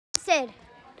dancing.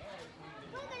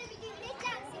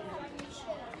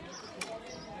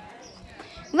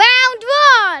 Round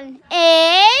 1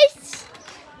 is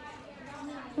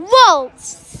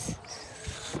waltz.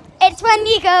 It's when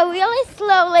you go really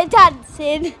slowly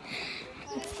dancing.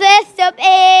 First up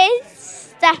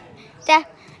is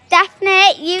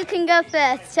Daphne. You can go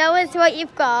first. Show us what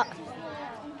you've got.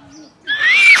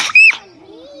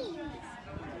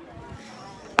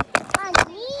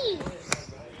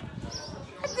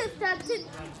 I just started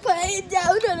putting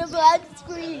down on a blank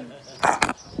screen.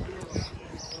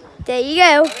 There you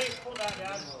go.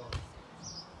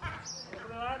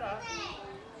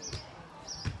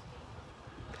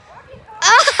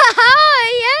 Oh,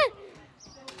 yeah.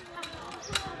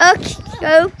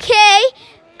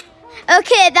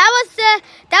 Okay, that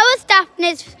was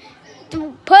Daphne's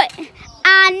put,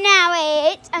 and now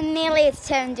it's Amelia's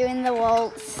turn doing the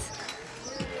waltz.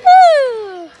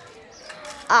 Woo.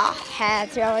 Oh,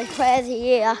 hair's really crazy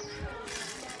here.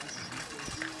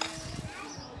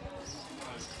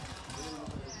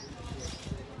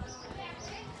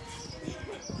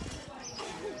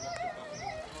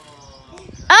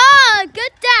 Oh,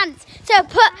 good dance.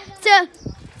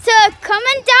 So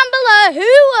comment down below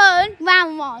who won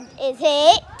round 1. Is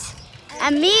it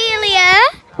Amelia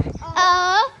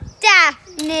or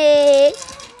Daphne?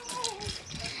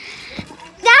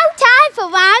 Now time for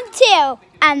round 2.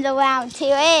 And the round 2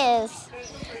 is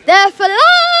the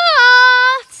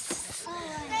floss.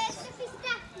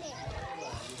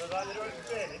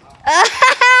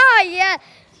 Oh, yeah.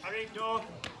 I mean, don't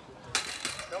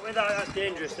with that, that's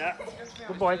dangerous, that.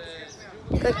 Good boy.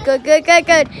 Good.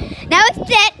 Now it's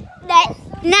it.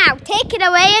 Now, take it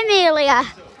away, Amelia.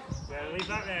 Yeah, leave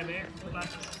that there, mate.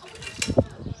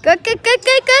 Good.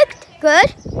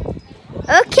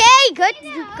 Okay,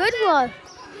 good one.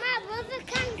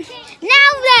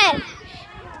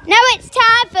 Now it's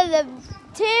time for the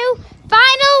 2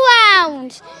 final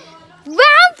rounds.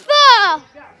 Round 4.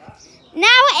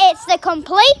 Now it's the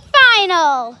complete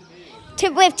final.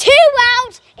 With 2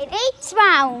 rounds in each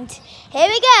round. Here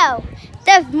we go.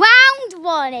 The round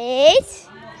 1 is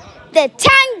the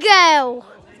tango.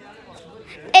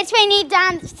 It's when you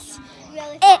dance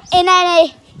in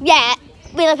any,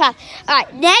 really fast.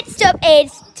 Alright, next up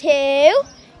is 2.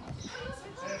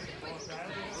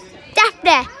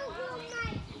 Daphne.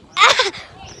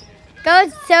 Go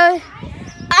so.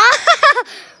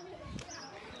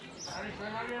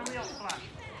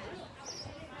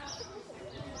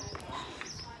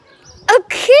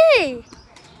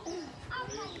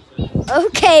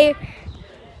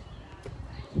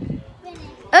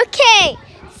 Okay.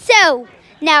 So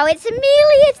now it's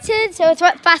Amelia's turn. So it's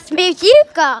what fast moves you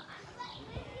got?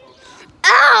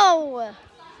 Oh!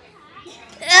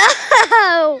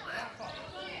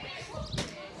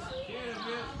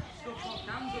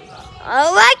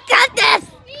 Oh my goodness!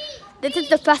 This is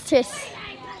the fastest.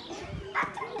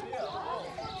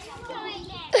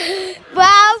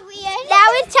 Well, now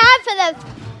it's time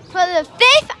for the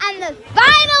 5th and the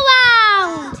final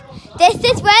round. This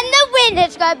is when the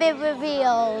winner's going to be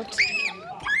revealed.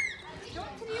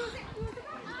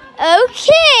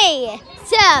 Okay,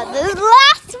 so the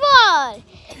last one.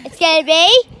 It's going to be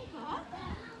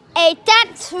a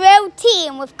dance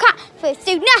routine with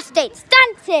gymnastics,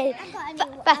 dancing.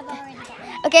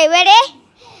 Okay, ready?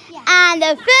 Yeah. And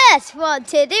the first one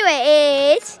to do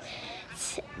it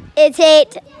is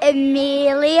it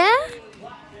Amelia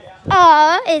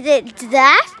or is it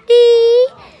Daphne?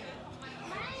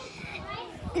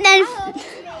 Then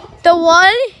the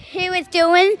one who is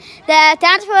doing the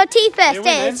dance routine first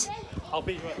is. I'll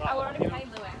beat you at that. I already played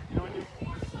Louis.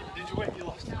 Did you win? You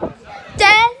lost.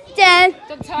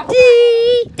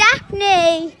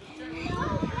 Daphne.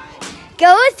 Go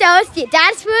and show us your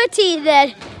dance routine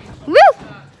then. Woo!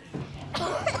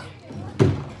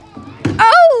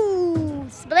 Oh,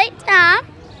 split time.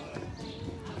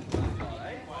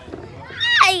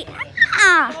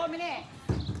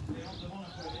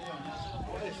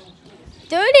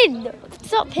 Dude,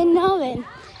 stop ignoring.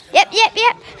 Yep.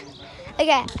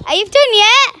 Okay, are you done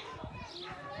yet?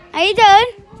 Are you done?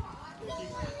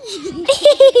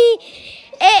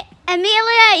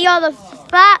 Amelia, you're the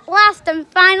last and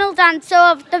final dancer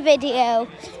of the video.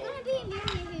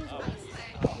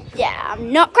 Yeah,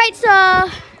 I'm not quite sure.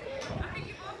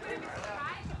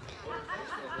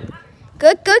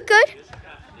 Good.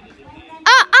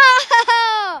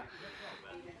 Oh!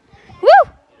 Woo!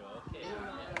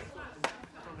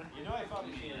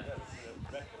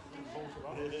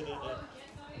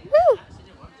 Woo!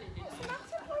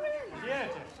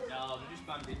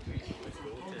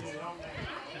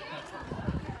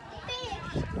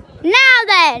 Now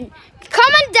then,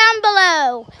 comment down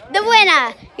below the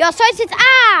winner. Your choices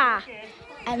are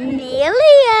Amelia.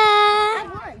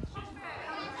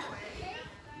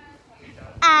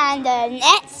 And the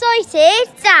next choice is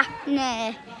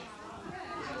Daphne.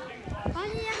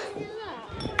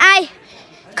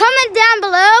 Comment down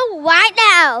below right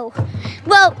now.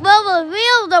 We'll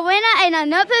reveal the winner in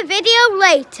another video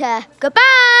later.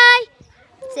 Goodbye.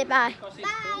 Say bye.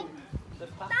 Bye.